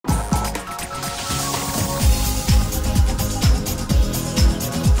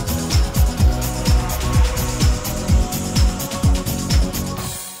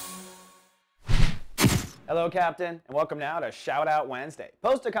Hello, Captain, and welcome now to Shout Out Wednesday.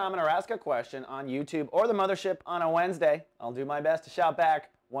 Post a comment or ask a question on YouTube or the Mothership on a Wednesday. I'll do my best to shout back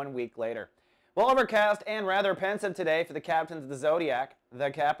 1 week later. Well, overcast and rather pensive today for the captains of the zodiac, the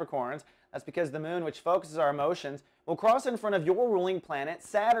Capricorns. That's because the moon, which focuses our emotions, will cross in front of your ruling planet,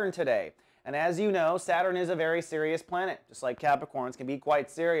 Saturn, today. And as you know, Saturn is a very serious planet, just like Capricorns can be quite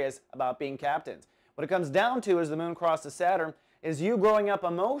serious about being captains. What it comes down to as the moon crosses Saturn is you growing up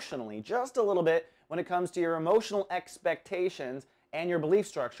emotionally just a little bit when it comes to your emotional expectations and your belief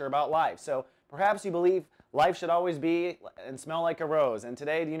structure about life. So perhaps you believe life should always be and smell like a rose, and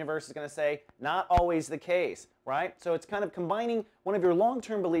today the universe is going to say not always the case, right? So it's kind of combining one of your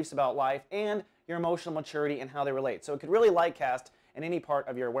long-term beliefs about life and your emotional maturity and how they relate. So it could really light cast in any part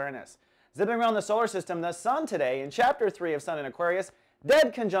of your awareness. Zipping around the solar system, the sun today in chapter 3 of Sun in Aquarius,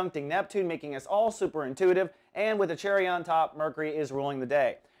 dead conjuncting Neptune, making us all super intuitive, and with a cherry on top, Mercury is ruling the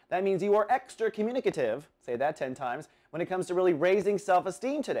day. That means you are extra communicative, say that 10 times, when it comes to really raising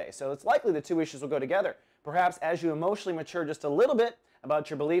self-esteem today. So it's likely the two issues will go together. Perhaps as you emotionally mature just a little bit about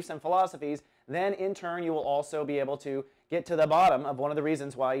your beliefs and philosophies, then in turn you will also be able to get to the bottom of one of the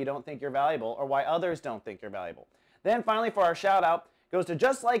reasons why you don't think you're valuable or why others don't think you're valuable. Then finally for our shout out goes to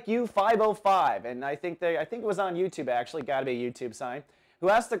Just Like You 505, and I think it was on YouTube actually, got to be a YouTube sign, who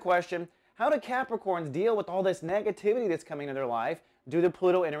asked the question, how do Capricorns deal with all this negativity that's coming into their life due to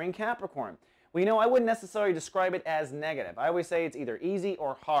Pluto entering Capricorn? Well, you know, I wouldn't necessarily describe it as negative. I always say it's either easy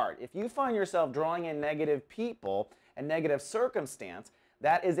or hard. If you find yourself drawing in negative people and negative circumstance,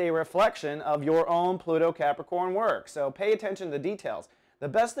 that is a reflection of your own Pluto Capricorn work. So pay attention to the details. The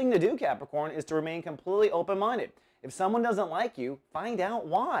best thing to do, Capricorn, is to remain completely open-minded. If someone doesn't like you, find out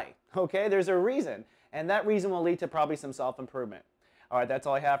why. Okay, there's a reason, and that reason will lead to probably some self-improvement. All right, that's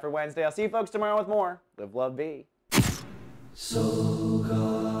all I have for Wednesday. I'll see you folks tomorrow with more. Live, love, be. So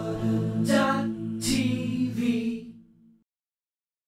God.